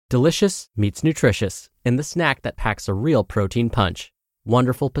Delicious meets nutritious in the snack that packs a real protein punch.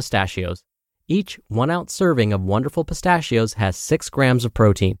 Wonderful Pistachios. Each 1-ounce serving of Wonderful Pistachios has 6 grams of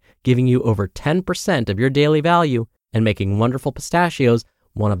protein, giving you over 10% of your daily value and making Wonderful Pistachios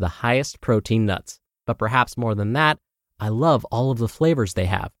one of the highest protein nuts. But perhaps more than that, I love all of the flavors they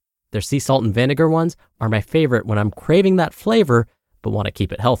have. Their sea salt and vinegar ones are my favorite when I'm craving that flavor but want to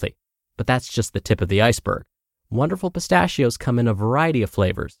keep it healthy. But that's just the tip of the iceberg. Wonderful Pistachios come in a variety of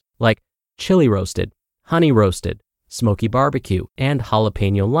flavors, like chili roasted, honey roasted, smoky barbecue, and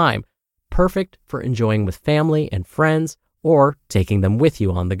jalapeno lime, perfect for enjoying with family and friends or taking them with you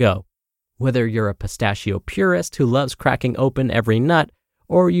on the go. Whether you're a pistachio purist who loves cracking open every nut,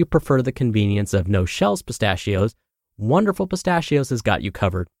 or you prefer the convenience of no-shells pistachios, Wonderful Pistachios has got you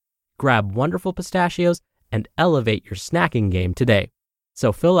covered. Grab Wonderful Pistachios and elevate your snacking game today.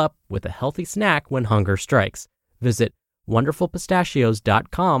 So fill up with a healthy snack when hunger strikes. Visit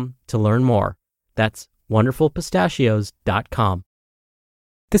wonderfulpistachios.com to learn more. That's wonderfulpistachios.com.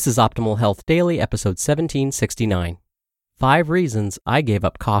 This is Optimal Health Daily, episode 1769. 5 Reasons I Gave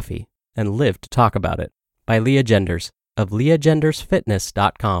Up Coffee and Lived to Talk About It, by Leah Genders of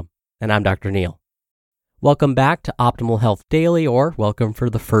leahgendersfitness.com. And I'm Dr. Neil. Welcome back to Optimal Health Daily, or welcome for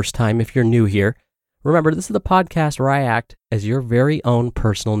the first time if you're new here. Remember, this is the podcast where I act as your very own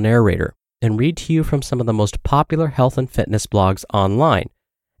personal narrator and read to you from some of the most popular health and fitness blogs online.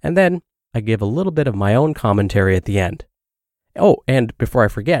 And then I give a little bit of my own commentary at the end. Oh, and before I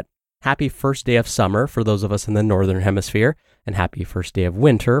forget, happy first day of summer for those of us in the Northern Hemisphere, and happy first day of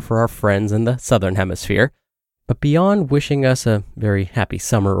winter for our friends in the Southern Hemisphere. But beyond wishing us a very happy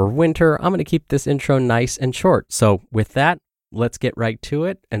summer or winter, I'm going to keep this intro nice and short. So with that, let's get right to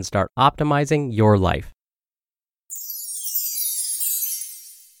it and start optimizing your life.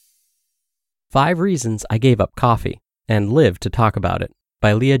 5 Reasons I Gave Up Coffee and Lived to Talk About It,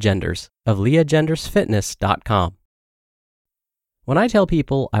 by Leah Genders of leahgendersfitness.com. When I tell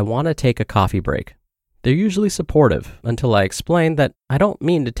people I want to take a coffee break, they're usually supportive until I explain that I don't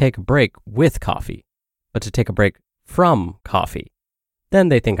mean to take a break with coffee, but to take a break from coffee. Then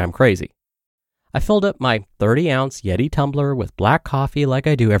they think I'm crazy. I filled up my 30-ounce Yeti tumbler with black coffee like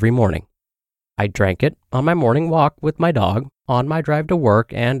I do every morning. I drank it on my morning walk with my dog, on my drive to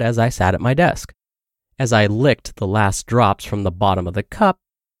work, and as I sat at my desk. As I licked the last drops from the bottom of the cup,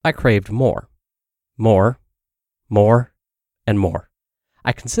 I craved more. More, and more.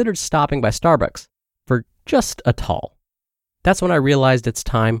 I considered stopping by Starbucks for just a tall. That's when I realized it's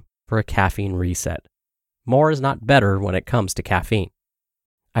time for a caffeine reset. More is not better when it comes to caffeine.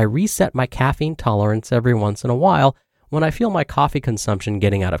 I reset my caffeine tolerance every once in a while when I feel my coffee consumption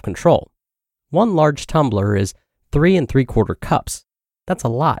getting out of control. 1 large tumbler is 3 3/4 cups. That's a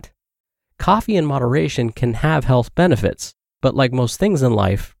lot. Coffee in moderation can have health benefits, but like most things in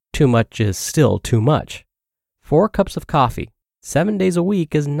life, too much is still too much. 4 cups of coffee, 7 days a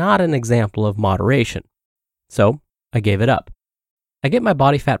week is not an example of moderation. So I gave it up. I get my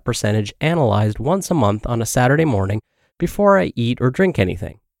body fat percentage analyzed once a month on a Saturday morning before I eat or drink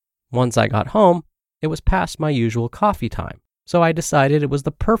anything. Once I got home, it was past my usual coffee time, so I decided it was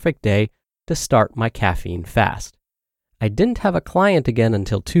the perfect day to start my caffeine fast. I didn't have a client again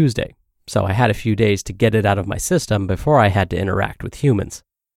until Tuesday, so I had a few days to get it out of my system before I had to interact with humans.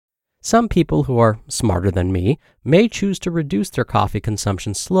 Some people who are smarter than me may choose to reduce their coffee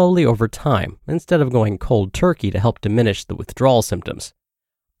consumption slowly over time instead of going cold turkey to help diminish the withdrawal symptoms.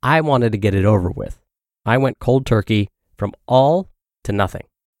 I wanted to get it over with. I went cold turkey from all to nothing.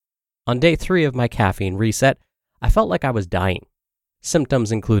 On day 3 of my caffeine reset, I felt like I was dying.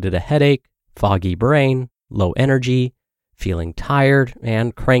 Symptoms included a headache, foggy brain, low energy, feeling tired,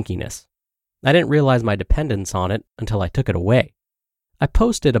 and crankiness. I didn't realize my dependence on it until I took it away. I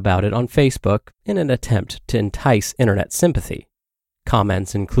posted about it on Facebook in an attempt to entice internet sympathy.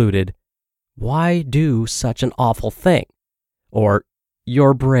 Comments included, "Why do such an awful thing?" Or,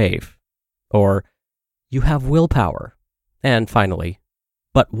 "You're brave." Or, "You have willpower." And finally,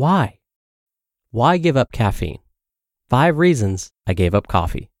 "But why?" Why give up caffeine? 5 reasons I gave up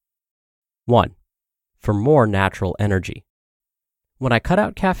coffee. 1. For more natural energy. When I cut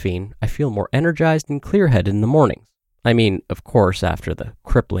out caffeine, I feel more energized and clear-headed in the mornings. I mean, of course, after the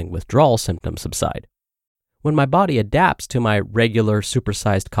crippling withdrawal symptoms subside. When my body adapts to my regular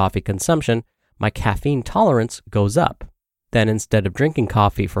supersized coffee consumption, my caffeine tolerance goes up. Then instead of drinking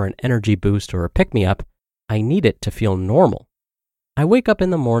coffee for an energy boost or a pick-me-up, I need it to feel normal. I wake up in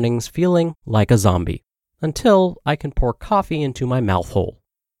the mornings feeling like a zombie until I can pour coffee into my mouth hole.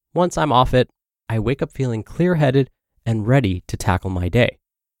 Once I'm off it, I wake up feeling clear-headed and ready to tackle my day.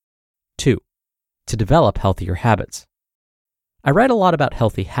 2. To develop healthier habits. I write a lot about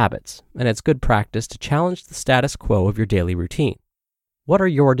healthy habits, and it's good practice to challenge the status quo of your daily routine. What are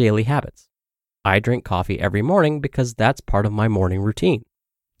your daily habits? I drink coffee every morning because that's part of my morning routine.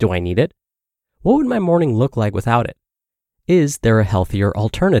 Do I need it? What would my morning look like without it? Is there a healthier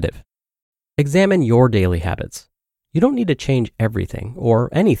alternative? Examine your daily habits. You don't need to change everything or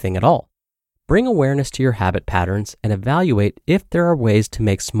anything at all. Bring awareness to your habit patterns and evaluate if there are ways to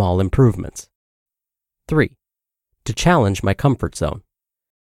make small improvements. 3. To challenge my comfort zone.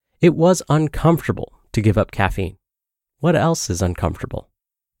 It was uncomfortable to give up caffeine. What else is uncomfortable?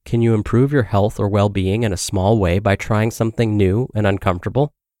 Can you improve your health or well-being in a small way by trying something new and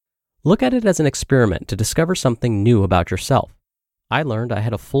uncomfortable? Look at it as an experiment to discover something new about yourself. I learned I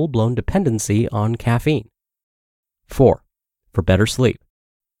had a full-blown dependency on caffeine. 4. For better sleep.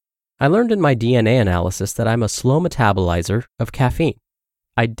 I learned in my DNA analysis that I'm a slow metabolizer of caffeine.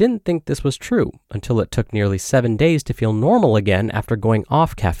 I didn't think this was true until it took nearly 7 days to feel normal again after going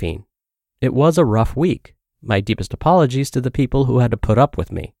off caffeine. It was a rough week. My deepest apologies to the people who had to put up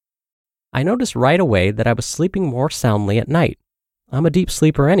with me. I noticed right away that I was sleeping more soundly at night. I'm a deep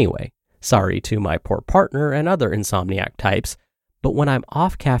sleeper anyway. Sorry to my poor partner and other insomniac types, but when I'm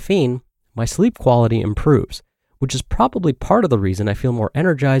off caffeine, my sleep quality improves, which is probably part of the reason I feel more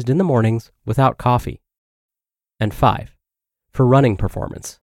energized in the mornings without coffee. And 5. For running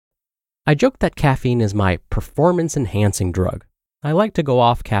performance. I joke that caffeine is my performance-enhancing drug. I like to go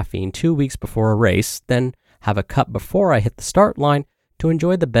off caffeine 2 weeks before a race, then have a cup before I hit the start line to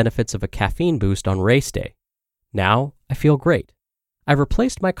enjoy the benefits of a caffeine boost on race day. Now, I feel great. I've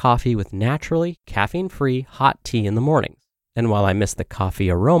replaced my coffee with naturally caffeine-free hot tea in the mornings, and while I miss the coffee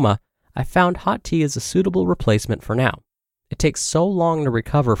aroma, I found hot tea is a suitable replacement for now. It takes so long to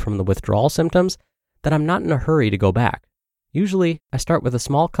recover from the withdrawal symptoms that I'm not in a hurry to go back. Usually, I start with a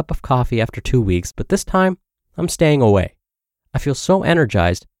small cup of coffee after 2 weeks, but this time, I'm staying away. I feel so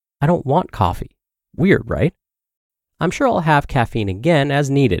energized, I don't want coffee. Weird, right? I'm sure I'll have caffeine again as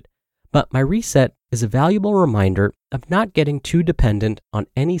needed, but my reset is a valuable reminder of not getting too dependent on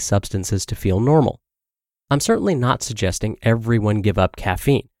any substances to feel normal. I'm certainly not suggesting everyone give up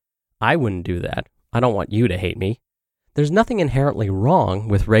caffeine. I wouldn't do that. I don't want you to hate me. There's nothing inherently wrong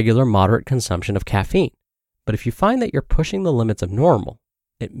with regular moderate consumption of caffeine, but if you find that you're pushing the limits of normal,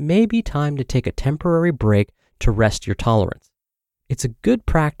 it may be time to take a temporary break to rest your tolerance. It's a good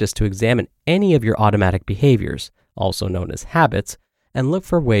practice to examine any of your automatic behaviors, also known as habits, and look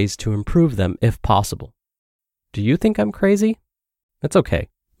for ways to improve them if possible. Do you think I'm crazy? It's okay.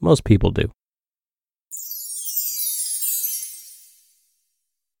 Most people do.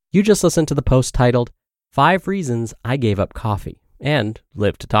 You just listened to the post titled, 5 Reasons I Gave Up Coffee and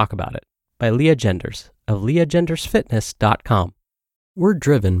Live to Talk About It by Leah Genders of leahgendersfitness.com. We're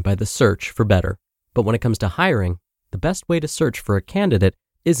driven by the search for better, but when it comes to hiring, the best way to search for a candidate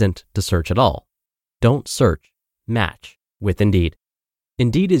isn't to search at all. Don't search, match with Indeed.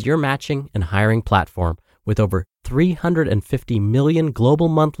 Indeed is your matching and hiring platform with over 350 million global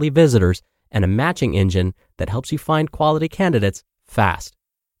monthly visitors and a matching engine that helps you find quality candidates fast.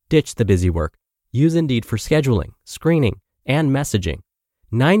 Ditch the busy work. Use Indeed for scheduling, screening, and messaging.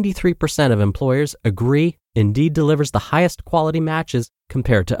 93% of employers agree Indeed delivers the highest quality matches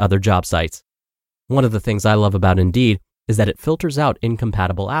compared to other job sites. One of the things I love about Indeed is that it filters out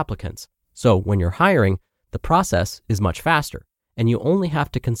incompatible applicants. So when you're hiring, the process is much faster, and you only have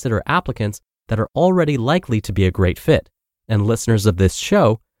to consider applicants that are already likely to be a great fit. And listeners of this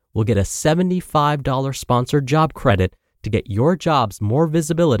show will get a $75 sponsored job credit to get your jobs more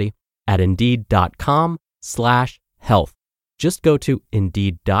visibility at Indeed.com/health. Just go to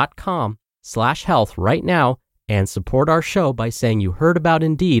Indeed.com/health right now and support our show by saying you heard about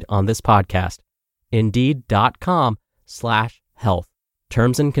Indeed on this podcast. Indeed.com/health.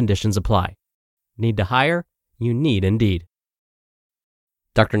 Terms and conditions apply. Need to hire? You need Indeed.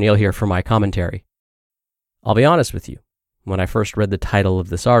 Dr. Neal here for my commentary. I'll be honest with you. When I first read the title of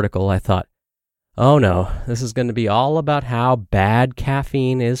this article, I thought, oh no, this is going to be all about how bad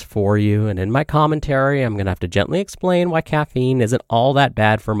caffeine is for you, and in my commentary, I'm going to have to gently explain why caffeine isn't all that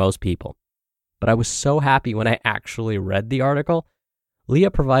bad for most people. But I was so happy when I actually read the article.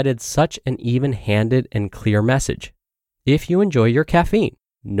 Leah provided such an even-handed and clear message. If you enjoy your caffeine,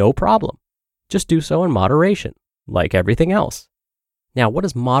 no problem. Just do so in moderation, like everything else. Now, what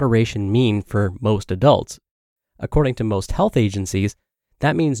does moderation mean for most adults? According to most health agencies,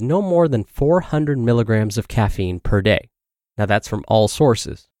 that means no more than 400 milligrams of caffeine per day. Now, that's from all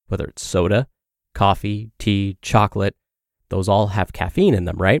sources, whether it's soda, coffee, tea, chocolate. Those all have caffeine in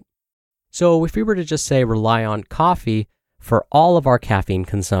them, right? So if we were to just say rely on coffee for all of our caffeine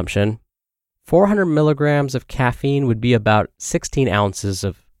consumption, 400 milligrams of caffeine would be about 16 ounces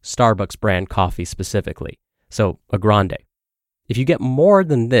of Starbucks brand coffee specifically, so a grande. If you get more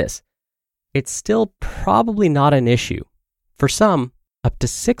than this, it's still probably not an issue. For some, up to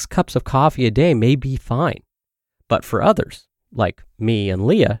 6 cups of coffee a day may be fine. But for others, like me and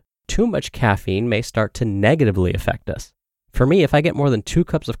Leah, too much caffeine may start to negatively affect us. For me, if I get more than 2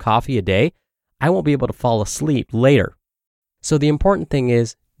 cups of coffee a day, I won't be able to fall asleep later. So the important thing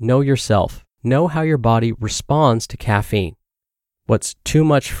is, know yourself. Know how your body responds to caffeine. What's too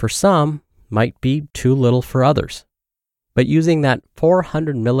much for some might be too little for others. But using that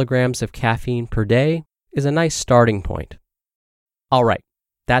 400 milligrams of caffeine per day is a nice starting point. All right,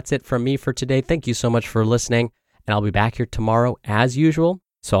 that's it from me for today. Thank you so much for listening, and I'll be back here tomorrow as usual.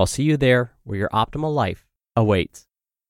 So I'll see you there where your optimal life awaits.